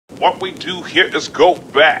What we do here is go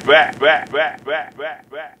back.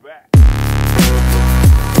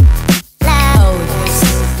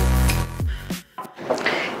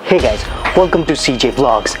 Hey guys, welcome to CJ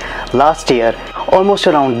Vlogs. Last year, almost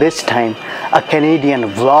around this time, a Canadian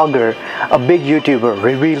vlogger, a big YouTuber,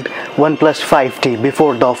 revealed OnePlus 5T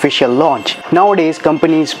before the official launch. Nowadays,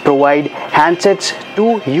 companies provide handsets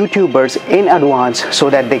to YouTubers in advance so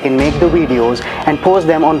that they can make the videos and post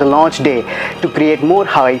them on the launch day to create more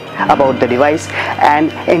hype about the device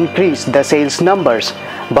and increase the sales numbers.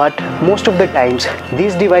 But most of the times,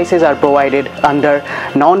 these devices are provided under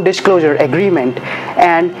non-disclosure agreement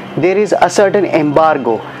and there is a certain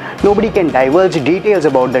embargo. Nobody can divulge details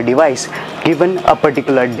about the device given a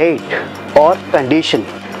particular date or condition.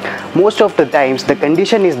 Most of the times, the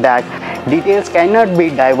condition is that details cannot be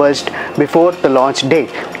divulged before the launch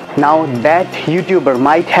date. Now, that YouTuber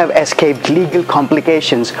might have escaped legal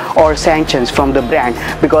complications or sanctions from the brand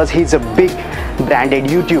because he's a big branded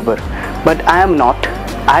YouTuber. But I am not.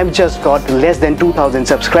 I've just got less than 2,000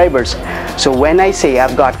 subscribers. So when I say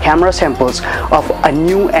I've got camera samples of a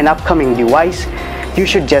new and upcoming device, you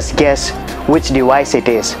should just guess which device it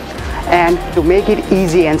is. And to make it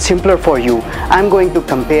easy and simpler for you, I'm going to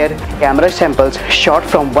compare camera samples shot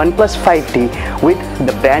from OnePlus 5T with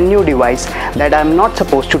the brand new device that I'm not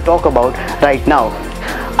supposed to talk about right now.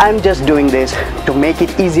 I'm just doing this to make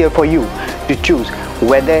it easier for you to choose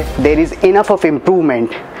whether there is enough of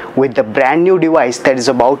improvement with the brand new device that is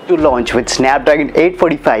about to launch with Snapdragon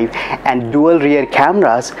 845 and dual rear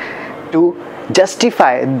cameras to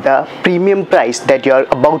justify the premium price that you are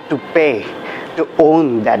about to pay to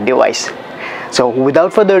own that device. So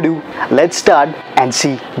without further ado, let's start and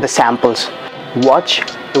see the samples. Watch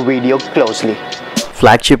the video closely.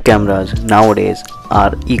 Flagship cameras nowadays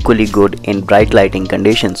are equally good in bright lighting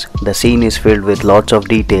conditions. The scene is filled with lots of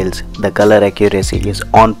details, the color accuracy is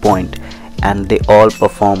on point, and they all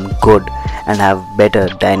perform good and have better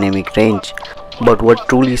dynamic range. But what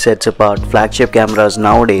truly sets apart flagship cameras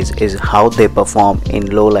nowadays is how they perform in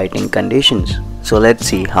low lighting conditions. So let's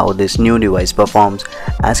see how this new device performs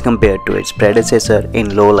as compared to its predecessor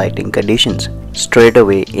in low lighting conditions. Straight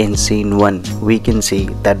away in scene 1, we can see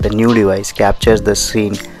that the new device captures the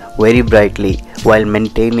scene very brightly while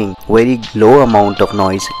maintaining very low amount of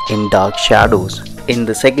noise in dark shadows. In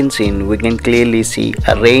the second scene, we can clearly see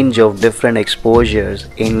a range of different exposures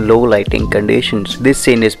in low lighting conditions. This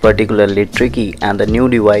scene is particularly tricky and the new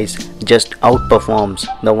device just outperforms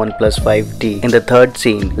the OnePlus 5T. In the third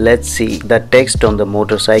scene, let's see the text on the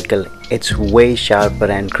motorcycle. It's way sharper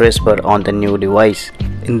and crisper on the new device.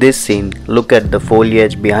 In this scene, look at the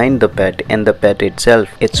foliage behind the pet and the pet itself.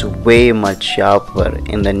 It's way much sharper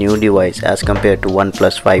in the new device as compared to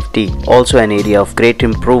OnePlus 5T. Also, an area of great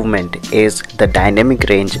improvement is the dynamic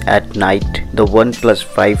range at night. The OnePlus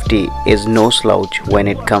 5T is no slouch when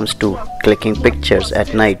it comes to clicking pictures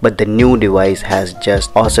at night, but the new device has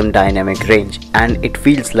just awesome dynamic range and it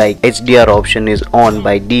feels like HDR option is on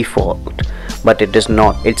by default, but it is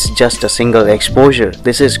not. It's just a single exposure.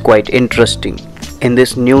 This is quite interesting. In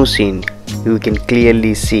this new scene, you can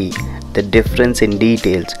clearly see the difference in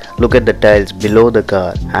details. Look at the tiles below the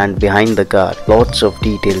car and behind the car. Lots of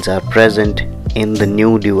details are present in the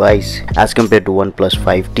new device as compared to OnePlus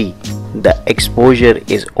 5T. The exposure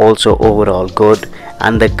is also overall good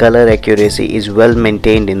and the color accuracy is well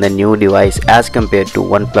maintained in the new device as compared to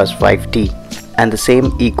OnePlus 5T. And the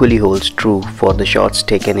same equally holds true for the shots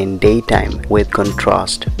taken in daytime with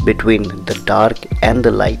contrast between the dark and the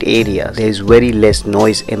light areas. There is very less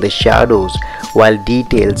noise in the shadows while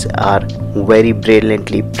details are very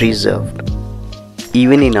brilliantly preserved.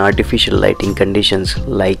 Even in artificial lighting conditions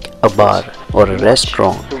like a bar or a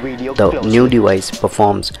restaurant, the new device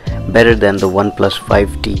performs better than the OnePlus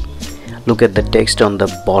 5T. Look at the text on the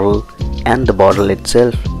bottle and the bottle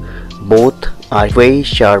itself. Both are way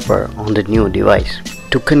sharper on the new device.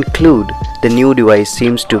 To conclude, the new device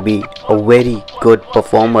seems to be a very good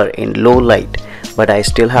performer in low light, but I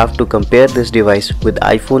still have to compare this device with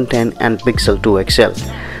iPhone X and Pixel 2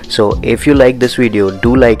 XL. So if you like this video,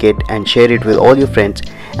 do like it and share it with all your friends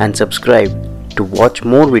and subscribe to watch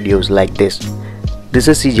more videos like this. This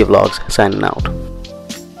is CJ Vlogs signing out.